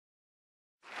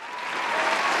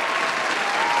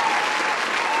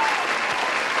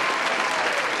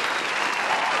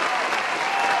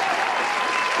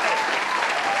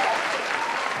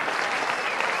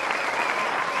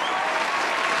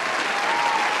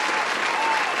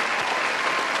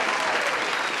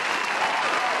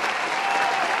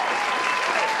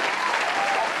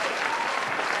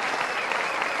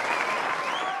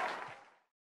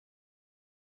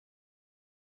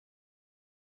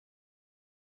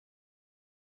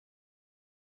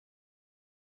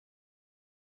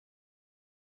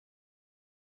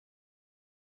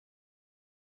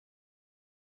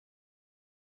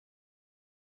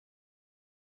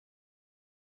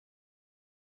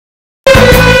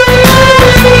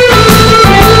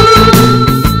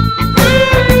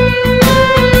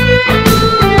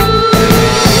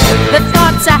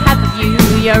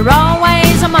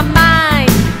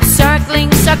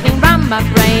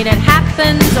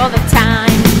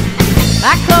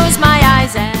I close my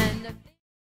eyes and...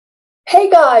 Hey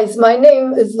guys, my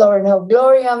name is Laurene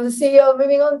Glory. I'm the CEO of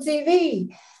Moving On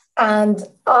TV, and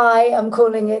I am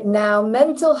calling it now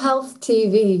Mental Health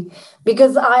TV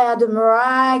because I had a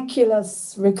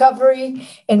miraculous recovery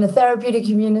in the therapeutic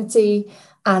community,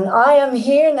 and I am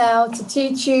here now to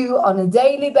teach you on a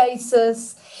daily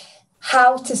basis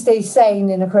how to stay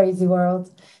sane in a crazy world.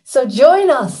 So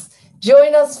join us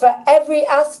for every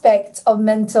aspect of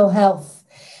mental health,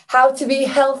 how to be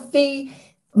healthy,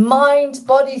 mind,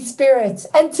 body, spirit,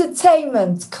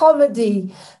 entertainment,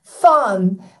 comedy,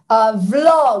 fun,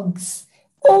 vlogs,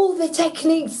 all the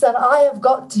techniques that I have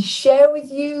got to share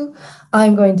with you,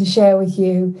 I'm going to share with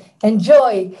you.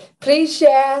 Enjoy. Please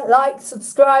share, like,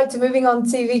 subscribe to Moving On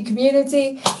TV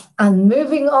community and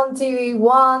Moving On TV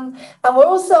One. And we're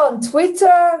also on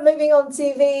Twitter, Moving On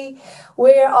TV.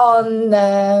 We're on,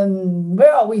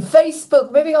 where are we?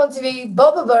 Facebook, Moving On TV,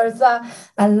 Bubba Bertha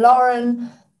and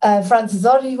Lauren Francis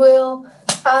Oddiwill.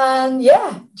 And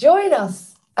yeah, join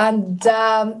us. And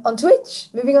on Twitch,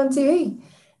 Moving On TV.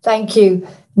 Thank you.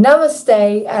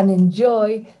 Namaste and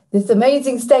enjoy this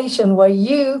amazing station where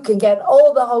you can get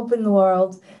all the hope in the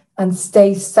world and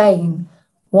stay sane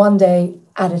one day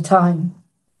at a time.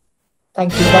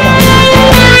 Thank you.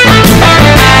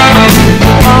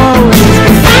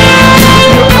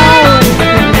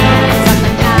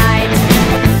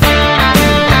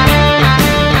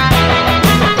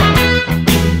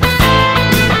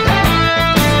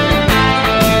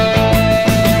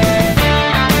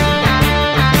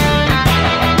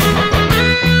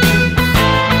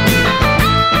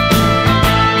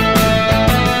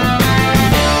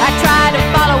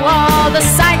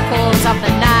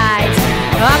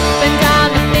 Up and down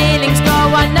the feelings go,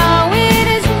 I know it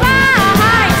is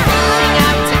right. Reaching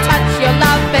out to touch your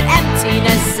love, but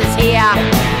emptiness is here. I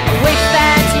wish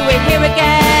that you were here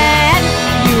again.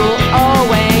 You'll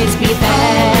always be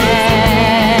there.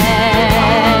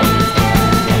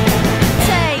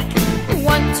 Take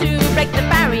one to break the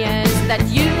barriers that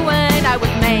you and I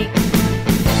would make.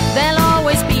 There'll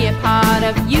always be a part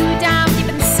of you down deep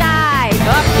inside.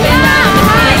 Up and down the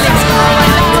feelings go, I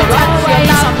know to touch your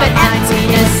love, but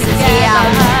emptiness is here. I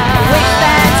wish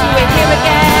that you were here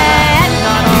again.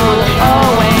 You'll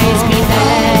always be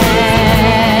there.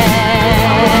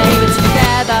 We were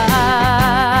together,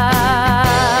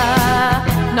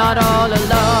 not all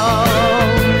alone.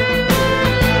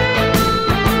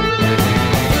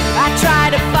 I try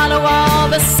to follow all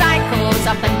the cycles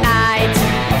of the night,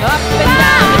 up and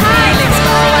down.